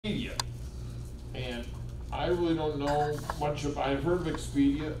I really don't know much about, I've heard of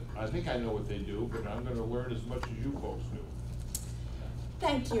Expedia. I think I know what they do, but I'm gonna learn as much as you folks do.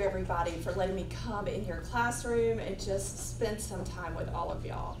 Thank you, everybody, for letting me come in your classroom and just spend some time with all of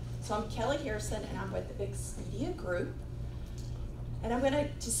y'all. So I'm Kelly Harrison, and I'm with Expedia Group. And I'm gonna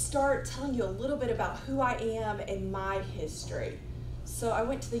just start telling you a little bit about who I am and my history. So I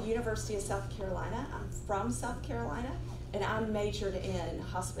went to the University of South Carolina. I'm from South Carolina, and I majored in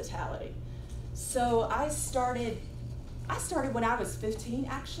hospitality. So I started when I was 15,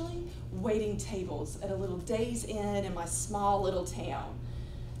 actually, waiting tables at a little Days Inn in my small little town.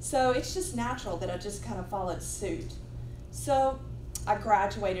 So it's just natural that I just kind of followed suit. So I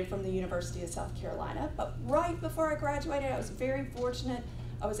graduated from the University of South Carolina, but right before I graduated, I was very fortunate.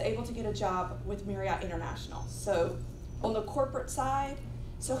 I was able to get a job with Marriott International. So on the corporate side,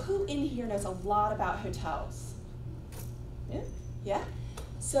 so who in here knows a lot about hotels? Yeah? Yeah?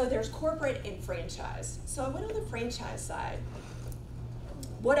 So there's corporate and franchise. So I went on the franchise side.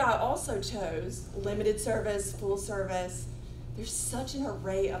 What I also chose, limited service, full service, there's such an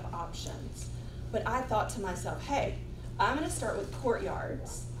array of options. But I thought to myself, hey, I'm gonna start with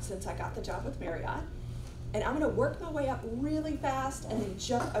Courtyards, since I got the job with Marriott, and I'm gonna work my way up really fast and then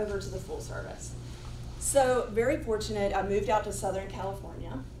jump over to the full service. So very fortunate, I moved out to Southern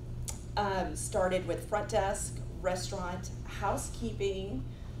California, started with front desk, restaurant, housekeeping,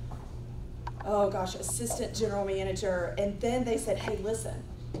 oh gosh, assistant general manager, and then they said, hey, listen,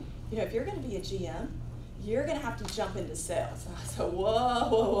 you know, if you're gonna be a GM, you're gonna have to jump into sales. And I said,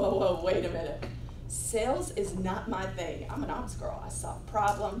 whoa, wait a minute. Sales is not my thing. I'm an ops girl. I solve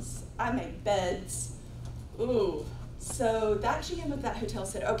problems. I make beds. Ooh. So that GM of that hotel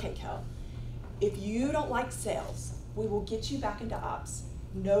said, okay, Kel, if you don't like sales, we will get you back into ops.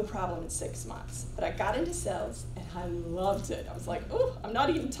 No problem in 6 months. But I got into sales and I loved it. I was like, oh, I'm not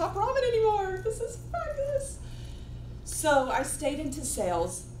eating top ramen anymore. This is fabulous. So I stayed into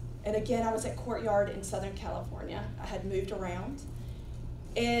sales. And again, I was at Courtyard in Southern California. I had moved around.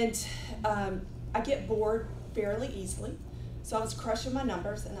 And I get bored fairly easily. So I was crushing my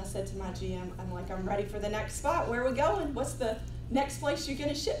numbers, and I said to my GM, I'm like, I'm ready for the next spot. Where are we going? What's the next place you're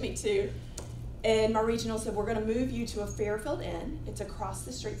gonna ship me to? And my regional said, we're gonna move you to a Fairfield Inn. It's across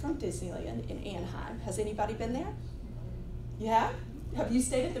the street from Disneyland in Anaheim. Has anybody been there? You have? Have you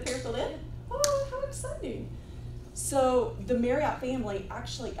stayed at the Fairfield Inn? Oh, how exciting. So the Marriott family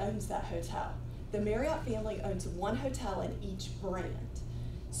actually owns that hotel. The Marriott family owns one hotel in each brand.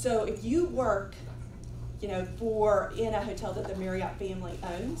 So if you work, you know, in a hotel that the Marriott family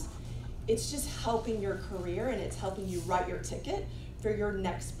owns, it's just helping your career and it's helping you write your ticket for your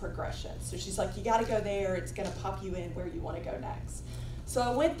next progression. So she's like, you gotta go there, it's gonna pop you in where you wanna go next. So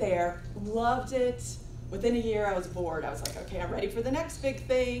I went there, loved it. Within a year I was bored. I was like, okay, I'm ready for the next big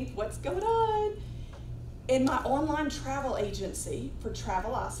thing. What's going on? In my online travel agency for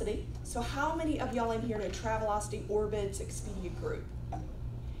Travelocity. So how many of y'all in here know Travelocity, Orbitz, Expedia Group?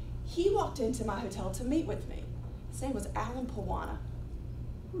 He walked into my hotel to meet with me. His name was Alan Pawana.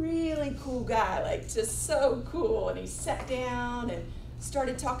 Really cool guy, like just so cool. And he sat down and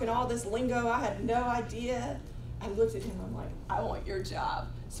started talking all this lingo. I had no idea. I looked at him, I'm like, I want your job.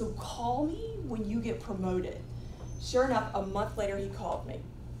 So call me when you get promoted. Sure enough, a month later he called me.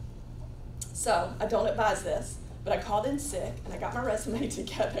 So I don't advise this, but I called in sick and I got my resume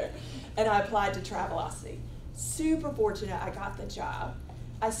together and I applied to Travelocity. Super fortunate I got the job.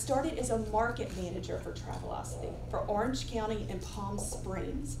 I started as a market manager for Travelocity for Orange County and Palm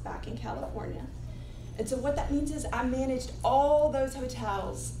Springs back in California. And so what that means is I managed all those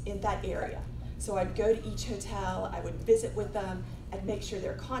hotels in that area. So I'd go to each hotel, I would visit with them, I'd make sure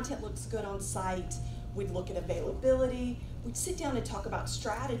their content looks good on site, we'd look at availability, we'd sit down and talk about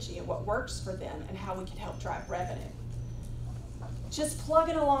strategy and what works for them and how we could help drive revenue. Just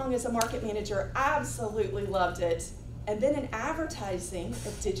plugging along as a market manager, absolutely loved it. And then an advertising,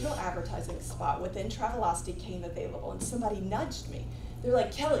 a digital advertising spot within Travelocity came available and somebody nudged me. They're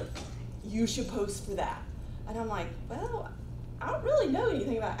like, Kelly, you should post for that. And I'm like, well, I don't really know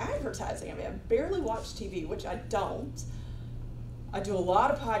anything about advertising. I mean, I barely watch TV, which I don't. I do a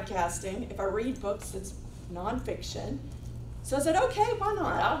lot of podcasting. If I read books, it's nonfiction. So I said, okay, why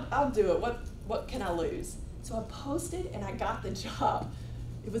not? I'll do it. What can I lose? So I posted and I got the job.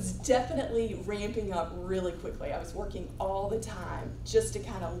 It was definitely ramping up really quickly. I was working all the time just to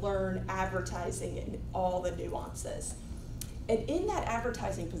kind of learn advertising and all the nuances. And in that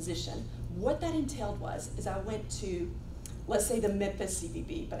advertising position, what that entailed is I went to, let's say the Memphis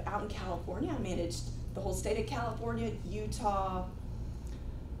CBD, but out in California, I managed the whole state of California, Utah,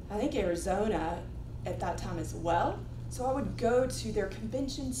 I think Arizona at that time as well. So I would go to their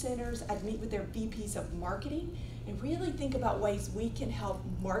convention centers, I'd meet with their VPs of marketing, and really think about ways we can help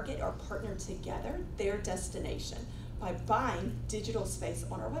market or partner together their destination by buying digital space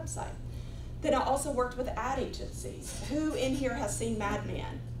on our website. Then I also worked with ad agencies. Who in here has seen Mad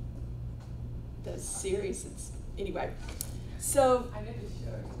Men? The series, anyway. So, I know the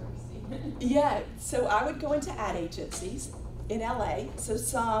show, I've never seen it. yeah, so I would go into ad agencies in LA. So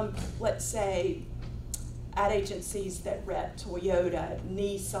some, let's say, ad agencies that rep Toyota,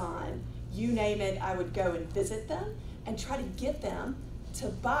 Nissan, you name it, I would go and visit them and try to get them to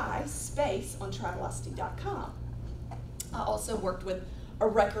buy space on Travelocity.com. I also worked with a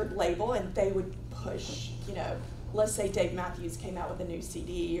record label, and they would push, you know, let's say Dave Matthews came out with a new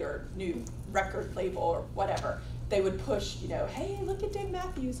CD or new record label or whatever. They would push, you know, hey, look at Dave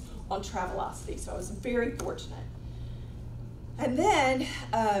Matthews on Travelocity. So I was very fortunate. And then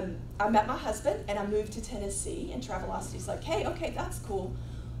I met my husband, and I moved to Tennessee, and Travelocity's like, hey, okay, that's cool.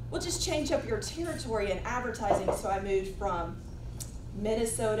 We'll just change up your territory in advertising. So I moved from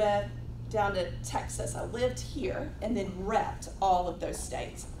Minnesota down to Texas. I lived here and then repped all of those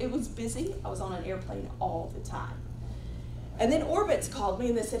states. It was busy. I was on an airplane all the time. And then Orbitz called me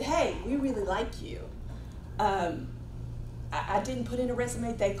and they said, hey, we really like you. I didn't put in a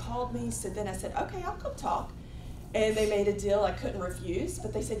resume. They called me. So then I said, okay, I'll come talk. And they made a deal I couldn't refuse,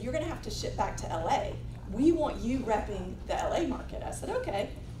 but they said, you're gonna have to ship back to LA. We want you repping the LA market. I said, okay.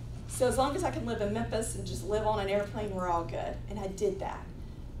 So as long as I can live in Memphis and just live on an airplane, we're all good. And I did that.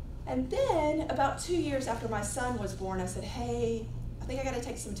 And then about 2 years after my son was born, I said, hey, I think I gotta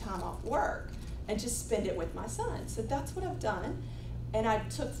take some time off work and just spend it with my son. So that's what I've done. And I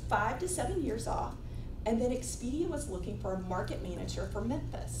took 5 to 7 years off. And then Expedia was looking for a market manager for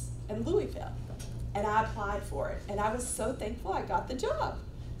Memphis and Louisville. And I applied for it. And I was so thankful I got the job.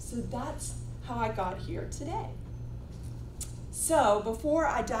 So that's how I got here today. So before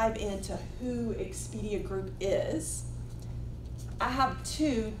I dive into who Expedia Group is, I have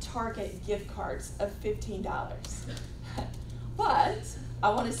 2 Target gift cards of $15. But I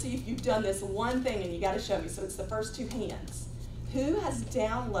want to see if you've done this one thing, and you got to show me. So it's the first 2 hands. Who has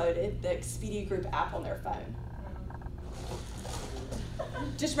downloaded the Expedia Group app on their phone?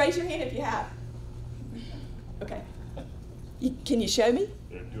 Just raise your hand if you have. Okay. Can you show me?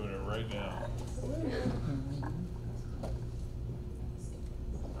 They're doing it right now.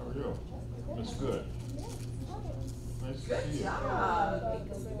 How are you? That's good. Nice to see Good you. job.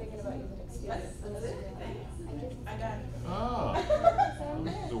 Because we're thinking about using Expedia. Yes, that's it. Thanks. I got it. Ah,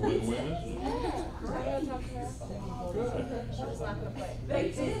 the win-win. Good. She's not gonna play.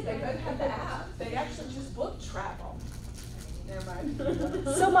 They did. They both had the app. They actually just booked travel. Never mind.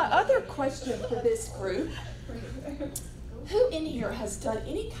 So my other question for this group, who in here has done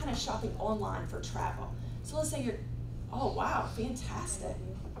any kind of shopping online for travel? So let's say you're, oh wow, fantastic.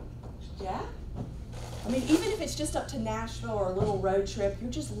 Yeah? I mean, even if it's just up to Nashville or a little road trip,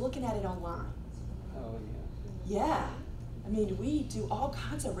 you're just looking at it online. Oh, Yeah. I mean, we do all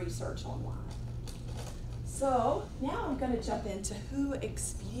kinds of research online. So now I'm going to jump into who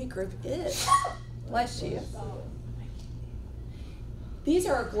Expedia Group is. Bless you. These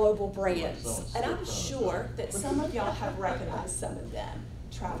are our global brands, and I'm sure that some of y'all have recognized some of them.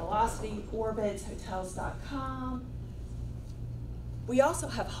 Travelocity, Orbitz, Hotels.com. We also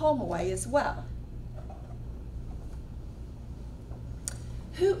have HomeAway as well.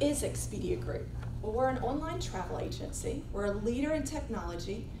 Who is Expedia Group? Well, we're an online travel agency. We're a leader in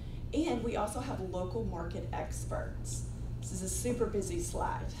technology, and we also have local market experts. This is a super busy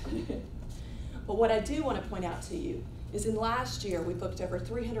slide. But what I do want to point out to you is in last year, we booked over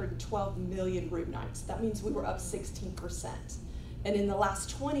 312 million room nights. That means we were up 16%. And in the last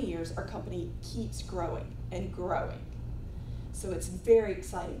 20 years, our company keeps growing and growing. So it's very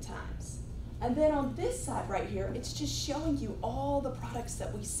exciting times. And then on this side right here, it's just showing you all the products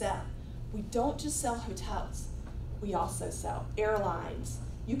that we sell. We don't just sell hotels. We also sell airlines.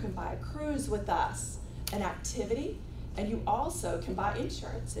 You can buy a cruise with us, an activity, and you also can buy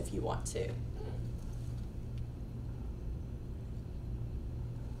insurance if you want to.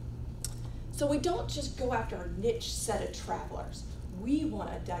 So we don't just go after a niche set of travelers. We want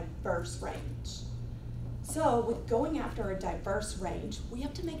a diverse range. So with going after a diverse range, we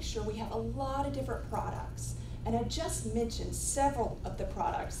have to make sure we have a lot of different products. And I just mentioned several of the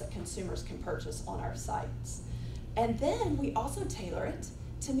products that consumers can purchase on our sites. And then we also tailor it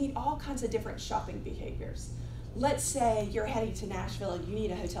to meet all kinds of different shopping behaviors. Let's say you're heading to Nashville and you need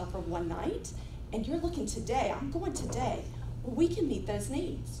a hotel for one night, and you're looking today, I'm going today. Well, we can meet those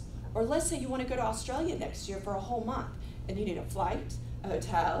needs. Or let's say you want to go to Australia next year for a whole month, and you need a flight, a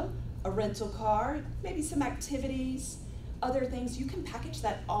hotel, a rental car, maybe some activities. other things, you can package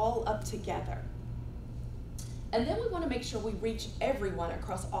that all up together. And then we want to make sure we reach everyone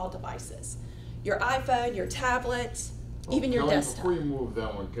across all devices. Your iPhone, your tablet, even your Kelly, desktop. before you move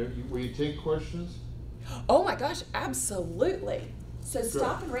that one, will you take questions? Oh my gosh, absolutely. So Good.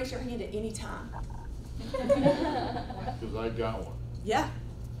 stop and raise your hand at any time. Because I got one. Yeah.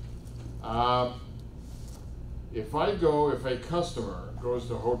 If a customer goes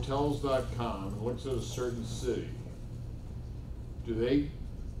to hotels.com and looks at a certain city,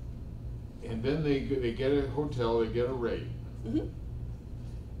 and then they get a hotel, they get a rate, Mm-hmm.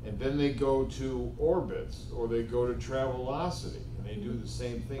 and then they go to Orbitz or they go to Travelocity and they do the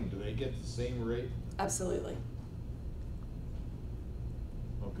same thing, do they get the same rate? Absolutely.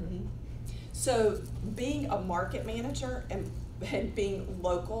 Okay. Mhm. So being a market manager and being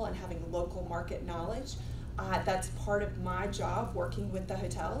local and having local market knowledge, that's part of my job working with the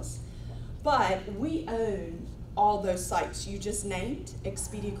hotels. But we own all those sites you just named.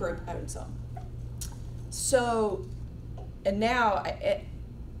 Expedia Group owns them. So, and now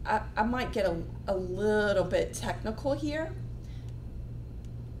I might get a little bit technical here.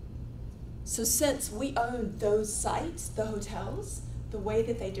 So since we own those sites, the hotels, the way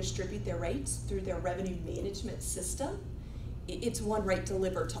that they distribute their rates through their revenue management system, it's one rate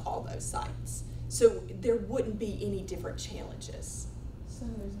delivered to all those sites. So there wouldn't be any different challenges. So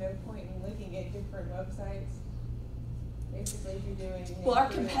there's no point in looking at different websites? Basically, if you're doing. Well, our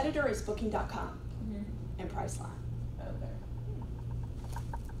competitor is Booking.com Mhm. and Priceline.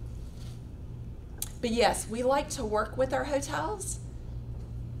 Okay. But yes, we like to work with our hotels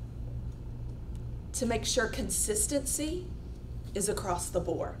to make sure consistency is across the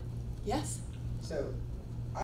board. Yes? So